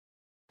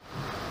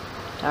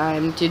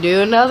Time to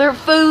do another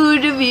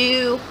food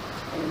review.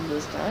 And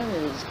this time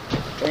is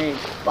Strange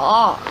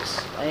Box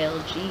by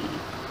LG.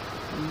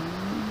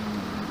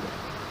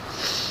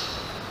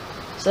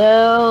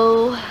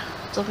 So,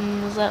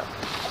 something was that?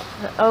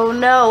 Oh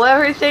no,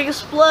 everything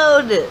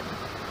exploded.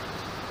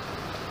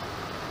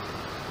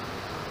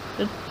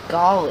 Good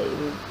golly.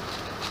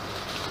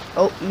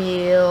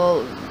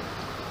 Oatmeal.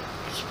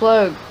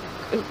 Explode.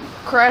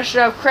 Crushed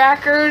up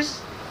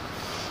crackers.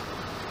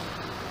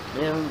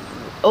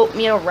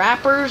 Oatmeal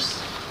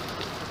wrappers.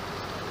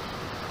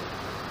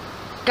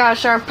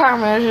 Gosh darn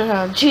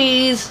Parmesan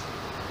cheese.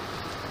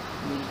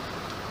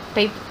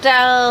 Paper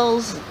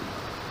towels.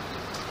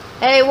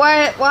 Hey,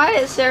 why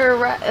is there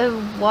a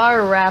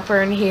water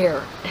wrapper in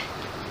here?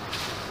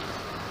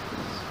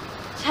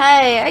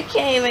 Hey, I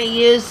can't even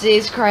use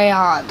these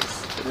crayons.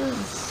 This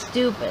is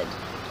stupid.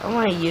 I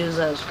want to use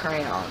those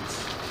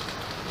crayons.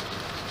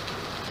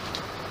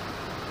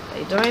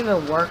 They don't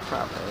even work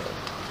properly.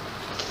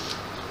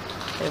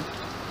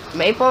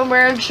 Maple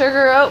brown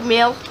sugar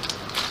oatmeal.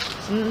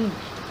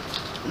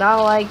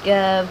 Not like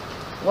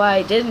what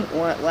I didn't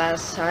want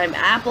last time.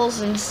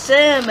 Apples and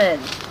cinnamon.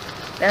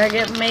 Gotta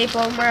get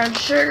maple brown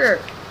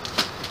sugar.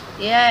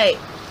 Yay.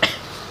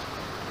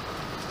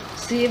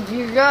 See, if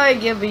you're gonna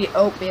give me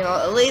oatmeal,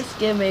 at least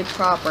give me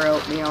proper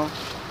oatmeal.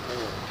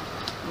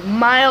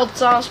 Mild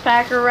sauce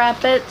Packer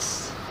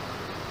Rabbits.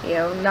 You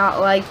know,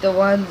 not like the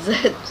ones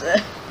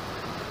that,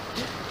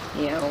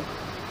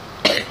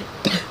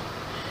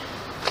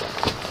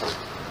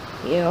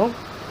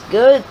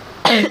 good.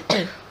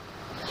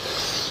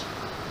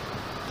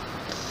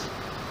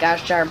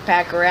 Gosh darn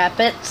Packer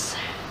Rabbits.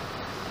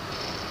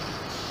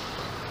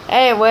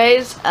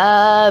 Anyways,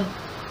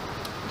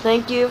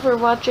 thank you for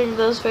watching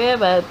this video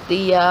about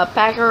the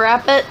Packer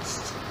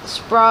Rabbits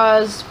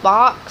Spraws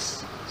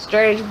box,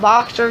 Strange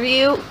Box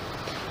review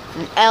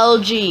from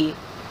LG,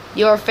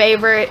 your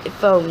favorite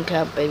phone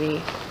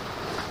company.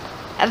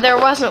 And there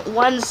wasn't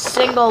one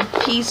single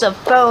piece of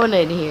phone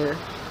in here.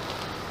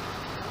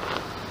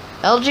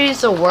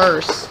 LG's the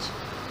worst.